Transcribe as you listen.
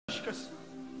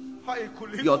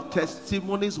Your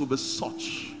testimonies will be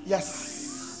such.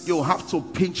 Yes. You'll have to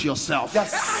pinch yourself.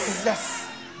 Yes. Yes.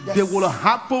 Yes. They will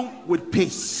happen with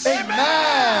pace.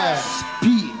 Amen.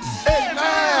 Speed.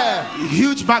 Amen.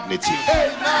 Huge magnitude.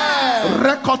 Amen.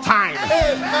 Record time.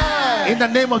 Amen. In the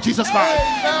name of Jesus Christ.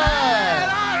 Amen.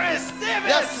 I receive it.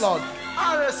 Yes, Lord.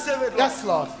 I receive it. Lord. Yes,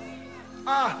 Lord.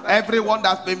 Everyone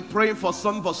that's been praying for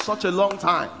something for such a long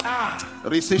time,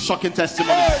 receive shocking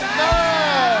testimonies.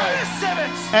 Amen. Receive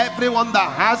it. Everyone that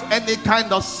has any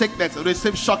kind of sickness,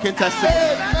 receive shocking testimonies.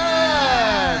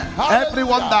 Amen.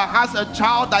 Everyone that has a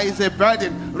child that is a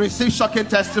burden, receive shocking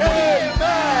testimonies.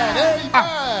 Amen.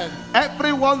 Amen.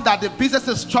 Everyone that the business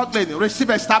is struggling, receive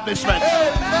establishment.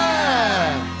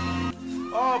 Amen.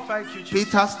 Oh, thank you, Jesus.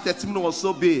 Peter's testimony was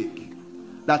so big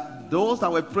that those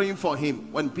that were praying for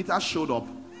him, when Peter showed up,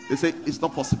 they said it's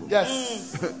not possible.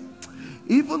 Yes.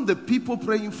 Even the people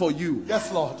praying for you,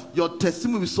 Yes, Lord. your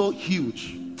testimony is so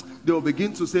huge, they will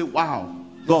begin to say, wow,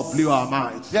 God blew our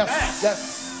minds. Yes.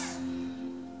 Yes.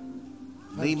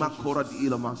 Thank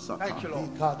Thank you, Lord.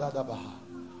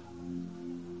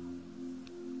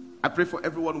 I pray for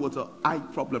everyone with an eye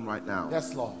problem right now.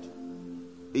 Yes, Lord.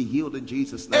 Be healed in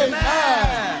Jesus' name.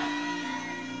 Amen.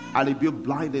 And rebuke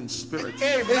blinding spirits.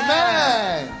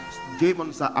 Amen.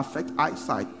 Demons that affect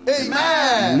eyesight,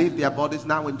 Amen. leave their bodies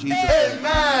now in Jesus' name.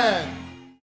 Amen.